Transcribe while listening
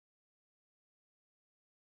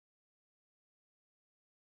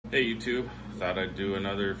Hey YouTube, thought I'd do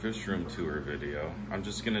another fish room tour video. I'm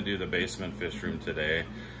just gonna do the basement fish room today,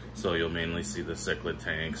 so you'll mainly see the cichlid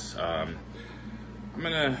tanks. I'm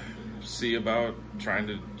gonna see about trying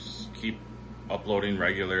to keep uploading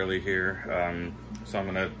regularly here. So I'm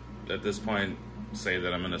gonna, at this point, say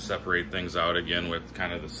that I'm gonna separate things out again with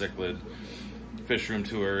kind of the cichlid fish room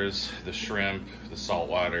tours, the shrimp, the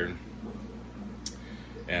saltwater,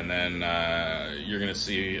 and then you're gonna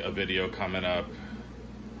see a video coming up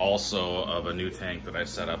also of a new tank that I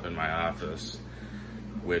set up in my office,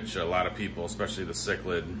 which a lot of people, especially the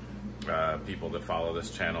cichlid people that follow this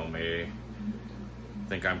channel, may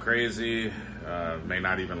think I'm crazy, may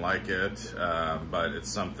not even like it, but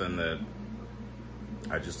it's something that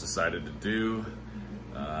I just decided to do,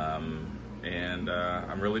 and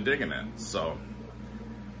I'm really digging it. So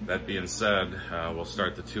that being said, we'll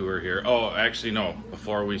start the tour here. Oh, actually no,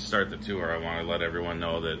 before we start the tour, I want to let everyone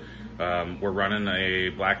know that we're running a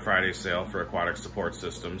Black Friday sale for aquatic support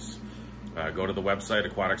systems. Go to the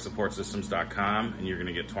website, aquaticsupportsystems.com, and you're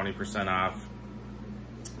going to get 20% off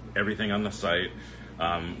everything on the site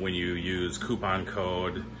when you use coupon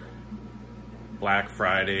code Black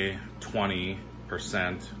Friday 20%.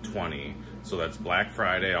 So that's Black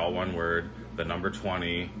Friday, all one word, the number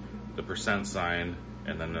 20, the percent sign,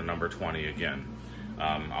 and then the number 20 again.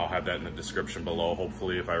 I'll have that in the description below,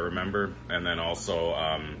 hopefully, if I remember. And then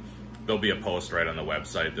also, there'll be a post right on the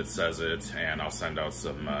website that says it, and I'll send out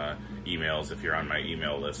some emails if you're on my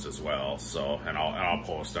email list as well. So, and I'll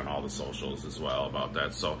post on all the socials as well about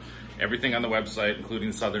that. So everything on the website,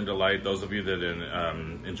 including Southern Delight. Those of you that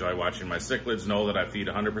enjoy watching my cichlids know that I feed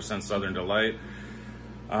 100% Southern Delight.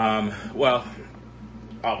 Well,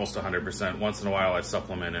 almost 100%. Once in a while I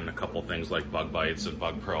supplement in a couple things like Bug Bites and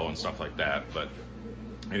Bug Pro and stuff like that. But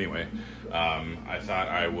anyway, I thought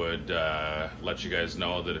I would let you guys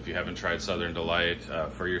know that if you haven't tried Southern Delight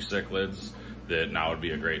for your cichlids, that now would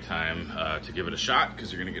be a great time to give it a shot,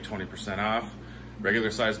 because you're going to get 20% off.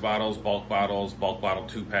 Regular size bottles, bulk bottle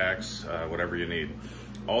 2-packs, whatever you need.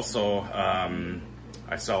 Also,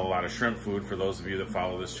 I sell a lot of shrimp food for those of you that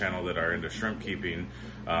follow this channel that are into shrimp keeping.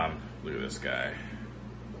 Look at this guy.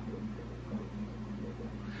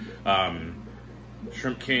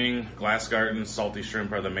 Shrimp King, Glass Garden, Salty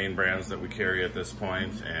Shrimp are the main brands that we carry at this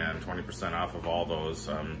point, and 20% off of all those.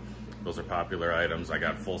 Those are popular items. I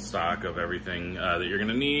got full stock of everything that you're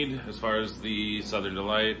gonna need as far as the Southern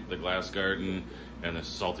Delight, the Glass Garden, and the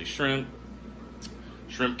Salty Shrimp.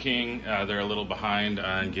 Shrimp King, they're a little behind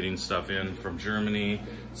on getting stuff in from Germany,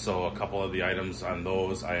 so a couple of the items on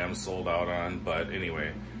those I am sold out on, but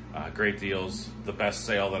anyway, great deals. The best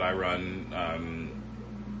sale that I run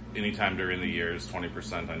anytime during the year is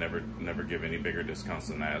 20%. I never give any bigger discounts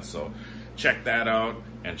than that. So check that out,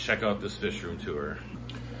 and check out this fish room tour.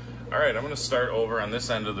 All right, I'm gonna start over on this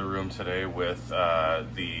end of the room today with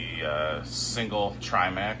the single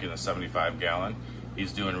Trimac in a 75-gallon.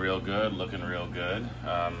 He's doing real good, looking real good.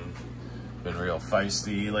 Been real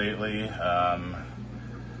feisty lately.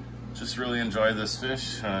 Just really enjoy this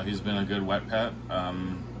fish. He's been a good wet pet.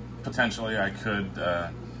 Potentially I could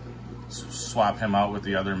swap him out with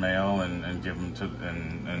the other male and give him to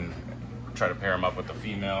and try to pair him up with the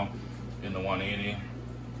female in the 180.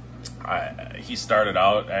 He started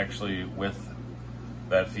out actually with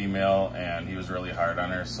that female, and he was really hard on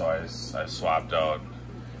her, so I swapped out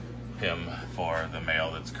him for the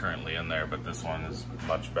male that's currently in there. But this one is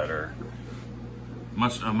much better,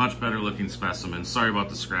 a much better looking specimen. Sorry about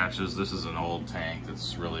the scratches. This is an old tank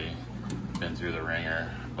that's really been through the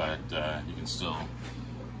ringer, but you can still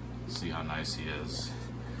see how nice he is.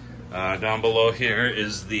 Down below here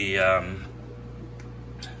is the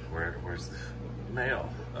where's the male?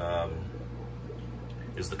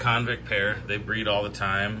 Is the convict pair. They breed all the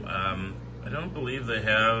time. I don't believe they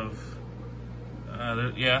have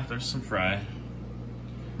yeah, there's some fry,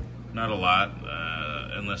 not a lot,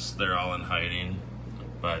 unless they're all in hiding,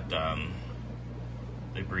 but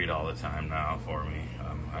they breed all the time now for me.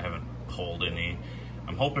 I haven't pulled any.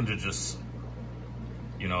 I'm hoping to just,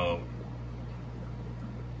 you know,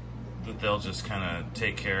 that they'll just kind of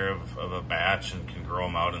take care of a batch and can grow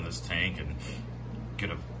them out in this tank and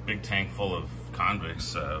get a big tank full of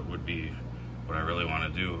convicts. Would be what I really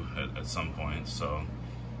want to do at some point, so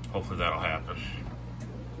hopefully that'll happen.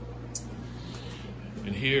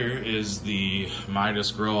 And here is the Midas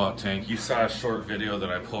grow out tank. You saw a short video that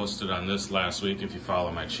I posted on this last week if you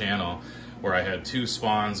follow my channel, where I had two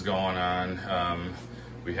spawns going on.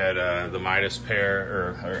 We had the Midas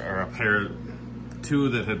pair, or a pair, two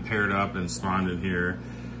that had paired up and spawned in here.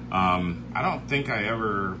 I don't think I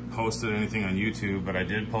ever posted anything on YouTube, but I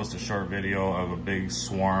did post a short video of a big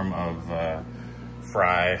swarm of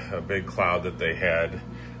fry, a big cloud that they had.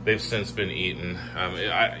 They've since been eaten.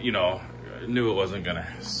 I knew it wasn't gonna,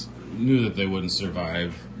 knew that they wouldn't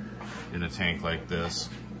survive in a tank like this.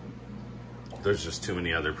 There's just too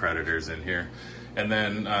many other predators in here. And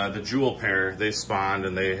then the jewel pair, they spawned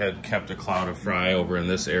and they had kept a cloud of fry over in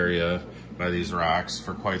this area by these rocks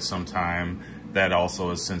for quite some time. That also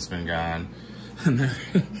has since been gone. And then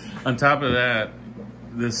on top of that,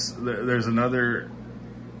 there's another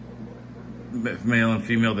male and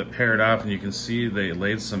female that paired off, and you can see they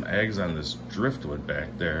laid some eggs on this driftwood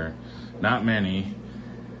back there. Not many,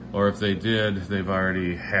 or if they did, they've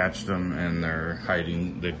already hatched them and they're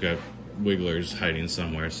hiding. They've got wigglers hiding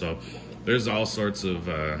somewhere. So there's all sorts of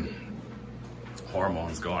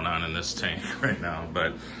hormones going on in this tank right now.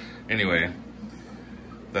 But anyway,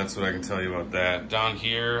 that's what I can tell you about that. Down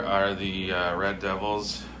here are the red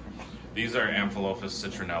devils. These are Amphilophus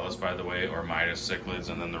citronellus, by the way, or Midas cichlids,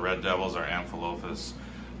 and then the red devils are Amphilophus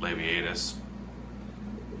labiatus.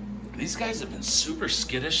 These guys have been super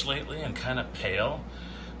skittish lately and kind of pale.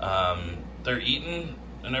 They're eaten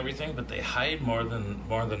and everything, but they hide more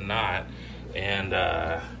than not. And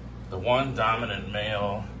the one dominant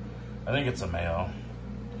male, I think it's a male,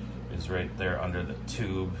 is right there under the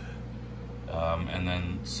tube. And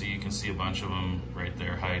then you can see a bunch of them right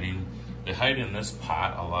there hiding. They hide in this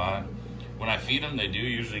pot a lot. When I feed them, they do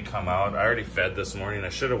usually come out. I already fed this morning. I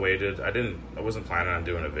should have waited. I wasn't planning on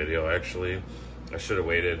doing a video, actually. I should have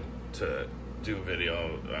waited to do a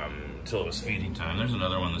video until it was feeding time. There's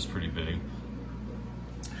another one that's pretty big.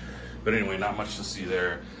 But anyway, not much to see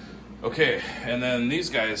there. Okay, and then these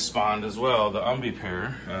guys spawned as well, the umbi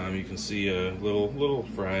pair. You can see a little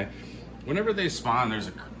fry. Whenever they spawn, there's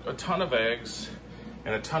a ton of eggs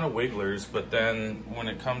and a ton of wigglers, but then when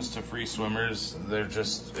it comes to free swimmers, there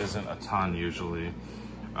just isn't a ton usually.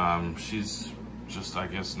 She's just, I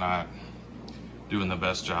guess, not doing the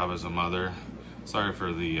best job as a mother. Sorry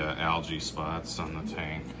for the algae spots on the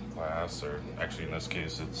tank glass, or actually in this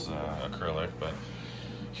case it's acrylic, but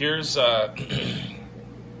here's,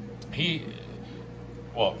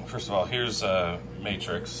 well, first of all, here's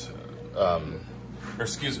Matrix, or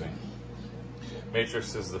excuse me,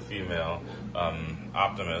 Matrix is the female.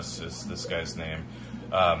 Optimus is this guy's name.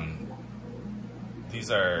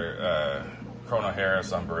 These are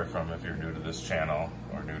Chronoheris umbrifrum, if you're new to this channel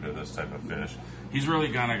or new to this type of fish. He's really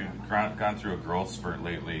gone through a growth spurt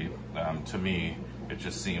lately. To me, it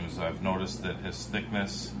just seems, I've noticed that his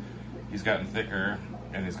thickness, he's gotten thicker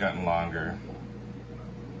and he's gotten longer.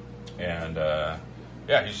 And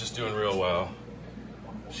yeah, he's just doing real well.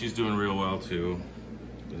 She's doing real well too,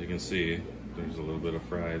 as you can see. There's a little bit of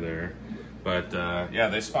fry there. But yeah,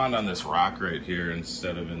 they spawned on this rock right here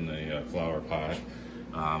instead of in the flower pot.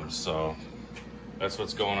 So that's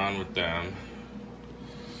what's going on with them.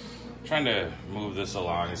 I'm trying to move this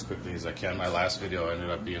along as quickly as I can. My last video ended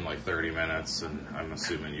up being like 30 minutes, and I'm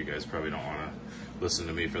assuming you guys probably don't want to listen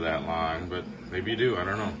to me for that long, but maybe you do, I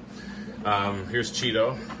don't know. Here's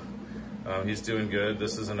Cheeto. He's doing good.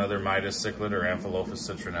 This is another Midas cichlid or Amphilophus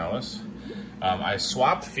citronellus. I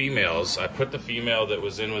swapped females. I put the female that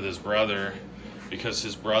was in with his brother because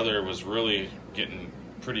his brother was really getting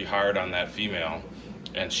pretty hard on that female.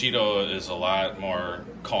 And Cheeto is a lot more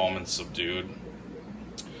calm and subdued.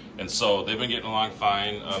 And so they've been getting along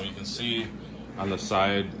fine. You can see on the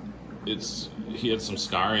side, he had some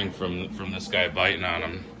scarring from this guy biting on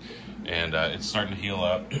him. And it's starting to heal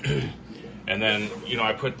up. And then, you know,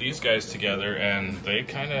 I put these guys together and they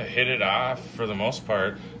kind of hit it off for the most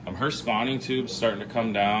part. Her spawning tube's starting to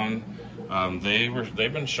come down.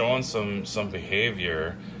 They've been showing some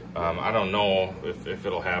behavior. I don't know if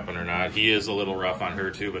it'll happen or not. He is a little rough on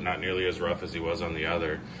her too, but not nearly as rough as he was on the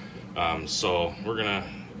other. So we're gonna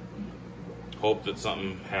hope that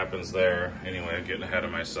something happens there. Anyway, I'm getting ahead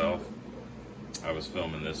of myself. I was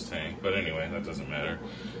filming this tank, but anyway, that doesn't matter.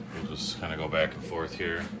 We'll just kind of go back and forth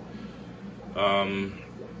here.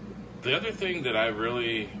 The other thing that I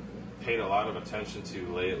really paid a lot of attention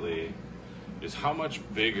to lately is how much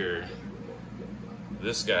bigger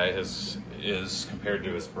this guy is compared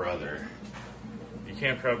to his brother. You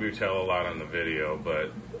can't probably tell a lot on the video,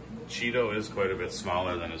 but Cheeto is quite a bit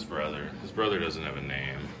smaller than his brother. His brother doesn't have a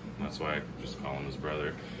name. That's why I just call him his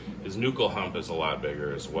brother. His nuchal hump is a lot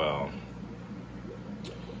bigger as well.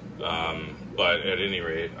 But at any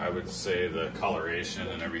rate, I would say the coloration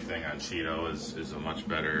and everything on Cheeto is a much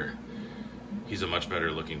better, he's a much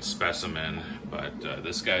better looking specimen, but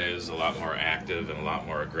this guy is a lot more active and a lot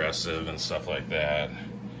more aggressive and stuff like that.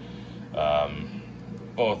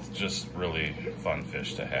 Both just really fun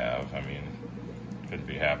fish to have. I mean, couldn't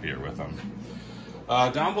be happier with them.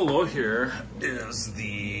 Down below here is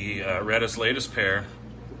the Reddit's latest pair.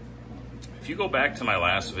 If you go back to my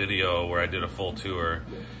last video where I did a full tour,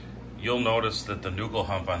 you'll notice that the nuchal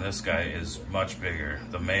hump on this guy is much bigger.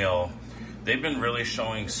 The male, they've been really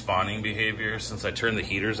showing spawning behavior since I turned the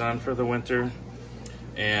heaters on for the winter.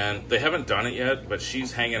 And they haven't done it yet, but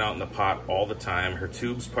she's hanging out in the pot all the time. Her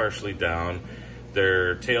tube's partially down.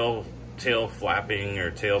 Their tail flapping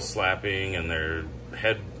or tail slapping, and their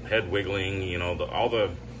head wiggling, you know,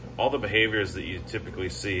 all the behaviors that you typically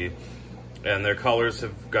see. And their colors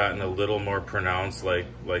have gotten a little more pronounced,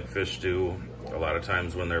 like fish do a lot of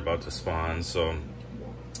times when they're about to spawn. So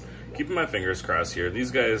keeping my fingers crossed here.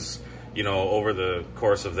 These guys, you know, over the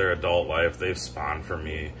course of their adult life, they've spawned for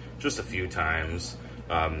me just a few times.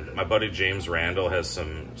 My buddy James Randall has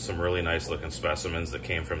some really nice looking specimens that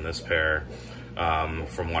came from this pair,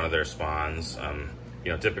 from one of their spawns.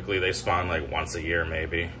 You know, typically they spawn like once a year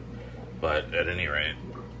maybe, but at any rate,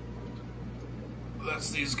 that's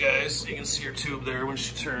these guys. You can see her tube there when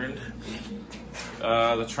she turned.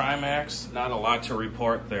 The Trimax, not a lot to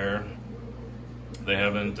report there. They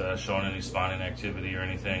haven't shown any spawning activity or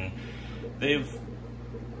anything.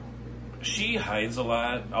 She hides a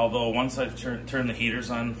lot, although once I've turned the heaters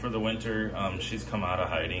on for the winter, she's come out of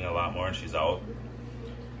hiding a lot more and she's out.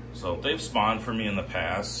 So they've spawned for me in the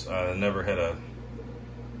past. Never had a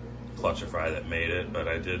clutch fry that made it, but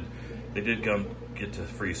they did get to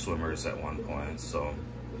free swimmers at one point. So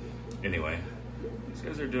anyway, these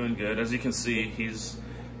guys are doing good. As you can see, he's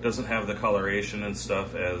doesn't have the coloration and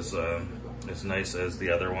stuff as nice as the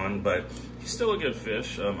other one, but he's still a good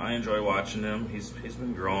fish. I enjoy watching him. He's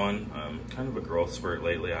been growing, kind of a growth spurt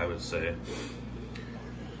lately, I would say.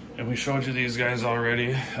 And we showed you these guys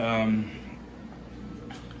already.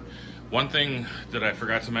 One thing that I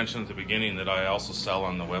forgot to mention at the beginning that I also sell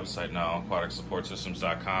on the website now,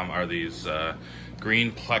 aquaticsupportsystems.com, are these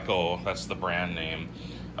green Pleco, that's the brand name,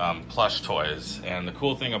 plush toys. And the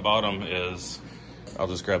cool thing about them is, I'll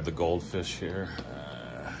just grab the goldfish here,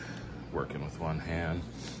 working with one hand.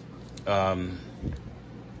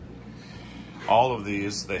 All of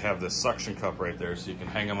these, they have this suction cup right there, so you can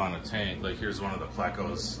hang them on a tank. Like here's one of the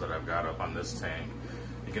Plecos that I've got up on this tank.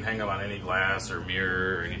 You can hang them on any glass or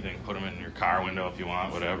mirror or anything, put them in your car window if you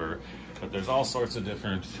want, whatever. But there's all sorts of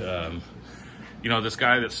different, you know, this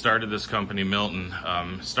guy that started this company, Milton,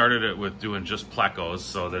 started it with doing just Plecos.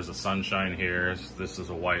 So there's a sunshine here. This is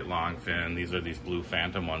a white longfin. These are these blue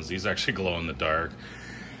phantom ones. These actually glow in the dark.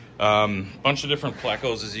 Bunch of different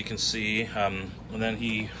Plecos, as you can see. And then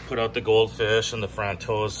he put out the goldfish and the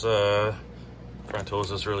Frontosa.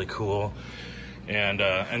 Frontosa's really cool. And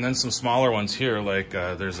then some smaller ones here, like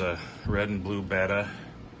there's a red and blue betta,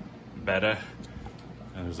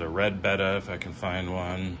 and there's a red betta if I can find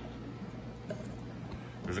one.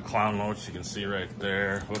 There's a clown loach you can see right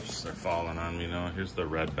there. Whoops, they're falling on me now. Here's the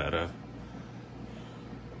red betta.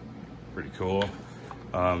 Pretty cool.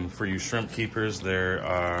 For you shrimp keepers, there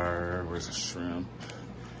are, where's the shrimp?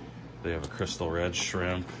 They have a crystal red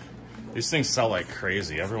shrimp. These things sell like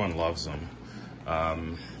crazy. Everyone loves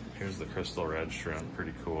them. Here's the crystal red shrimp,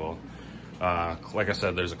 pretty cool. Like I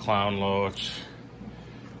said, there's a clown loach.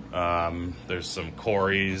 There's some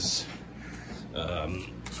cories,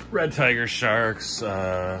 red tiger sharks,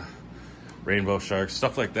 rainbow sharks,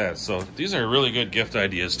 stuff like that. So these are really good gift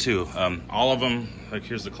ideas too. All of them, like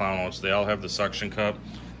here's the clown loach, they all have the suction cup.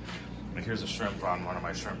 Like here's a shrimp on one of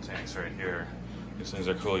my shrimp tanks right here. These things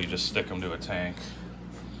are cool, you just stick them to a tank.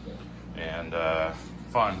 And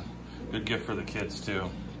fun, good gift for the kids too.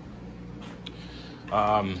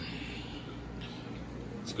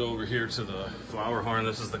 Let's go over here to the flower horn.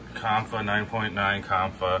 This is the Comfa 9.9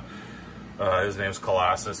 Comfa. His name's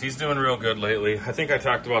Colossus. He's doing real good lately. I think I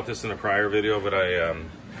talked about this in a prior video, but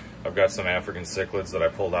I've got some African cichlids that I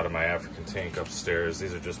pulled out of my African tank upstairs.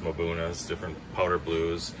 These are just Mabunas, different powder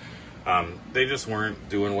blues. They just weren't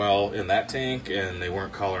doing well in that tank, and they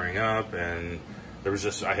weren't coloring up, and there was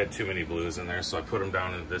just, I had too many blues in there, so I put them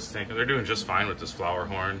down in this tank, and they're doing just fine with this flower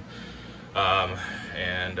horn.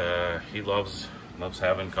 He loves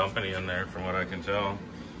having company in there, from what I can tell.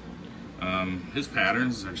 His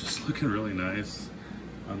patterns are just looking really nice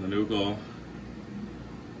on the nuchal.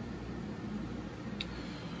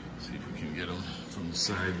 See if we can get him from the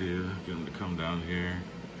side view, get him to come down here.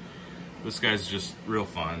 This guy's just real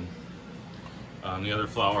fun. The other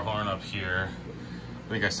flower horn up here, I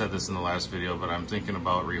think I said this in the last video, but I'm thinking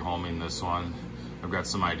about rehoming this one. I've got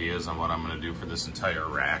some ideas on what I'm going to do for this entire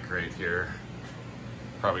rack right here.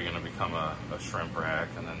 Probably going to become a shrimp rack.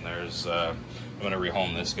 And then there's, I'm going to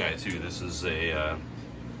rehome this guy too. This is a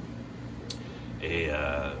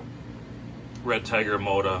red tiger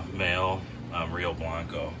Moda male. Rio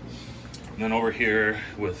Blanco. And then over here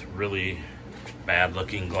with really bad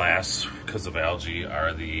looking glass because of algae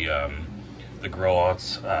are the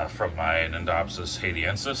growouts from my Nindopsis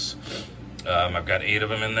haitiensis. I've got 8 of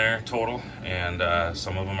them in there total, and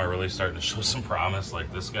some of them are really starting to show some promise,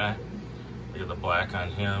 like this guy. Look at the black on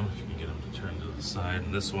him, if you can get him to turn to the side.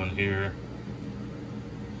 And this one here,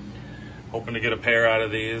 hoping to get a pair out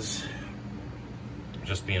of these.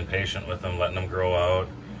 Just being patient with them, letting them grow out,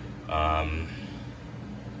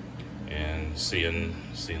 and seeing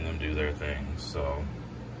them do their thing. So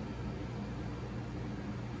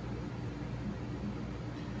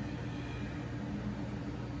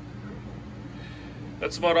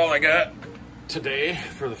that's about all I got today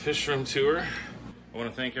for the fish room tour. I want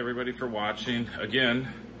to thank everybody for watching. Again,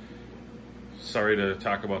 sorry to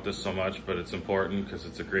talk about this so much, but it's important because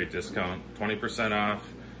it's a great discount. 20% off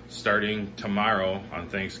starting tomorrow on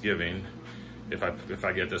Thanksgiving, if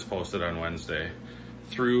I get this posted on Wednesday,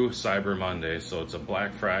 through Cyber Monday. So it's a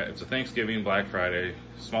Black Friday, it's a Thanksgiving, Black Friday,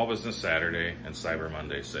 Small Business Saturday, and Cyber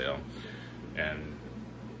Monday sale. And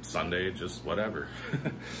Sunday, just whatever.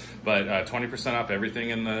 But 20% off everything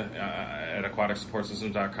in the at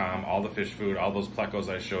aquaticsupportsystems.com, all the fish food, all those plecos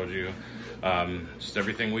I showed you, just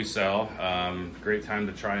everything we sell. Great time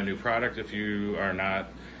to try a new product if you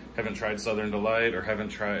haven't tried Southern Delight, or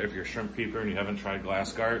if you're a shrimp keeper and you haven't tried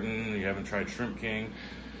Glass Garden, you haven't tried Shrimp King.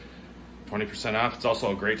 20% off. It's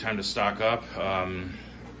also a great time to stock up.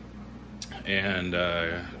 And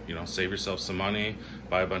you know, save yourself some money,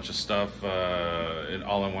 buy a bunch of stuff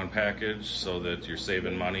all in one package, so that you're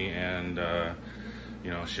saving money, and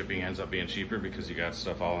you know, shipping ends up being cheaper because you got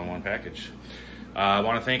stuff all in one package. I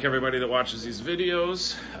want to thank everybody that watches these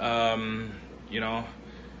videos. You know,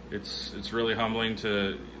 it's really humbling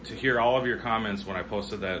to hear all of your comments when I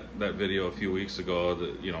posted that video a few weeks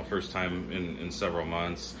ago, you know, first time in several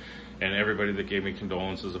months. And everybody that gave me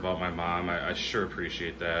condolences about my mom, I sure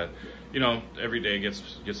appreciate that. You know, every day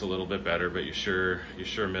gets a little bit better, but you sure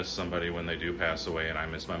miss somebody when they do pass away, and I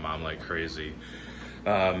miss my mom like crazy.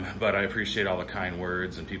 But I appreciate all the kind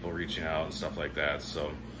words and people reaching out and stuff like that.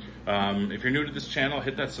 So if you're new to this channel,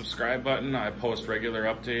 hit that subscribe button. I post regular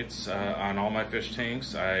updates on all my fish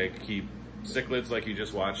tanks. I keep cichlids like you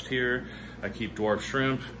just watched here. I keep dwarf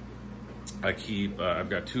shrimp. I've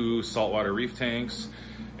got 2 saltwater reef tanks,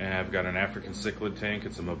 and I've got an African cichlid tank.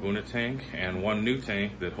 It's a Mabuna tank, and 1 new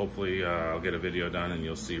tank that hopefully I'll get a video done and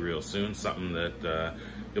you'll see real soon. Something that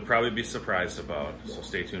you'll probably be surprised about, so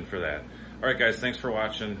stay tuned for that. All right, guys, thanks for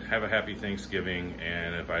watching. Have a happy Thanksgiving,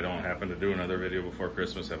 and if I don't happen to do another video before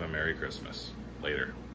Christmas, have a Merry Christmas. Later.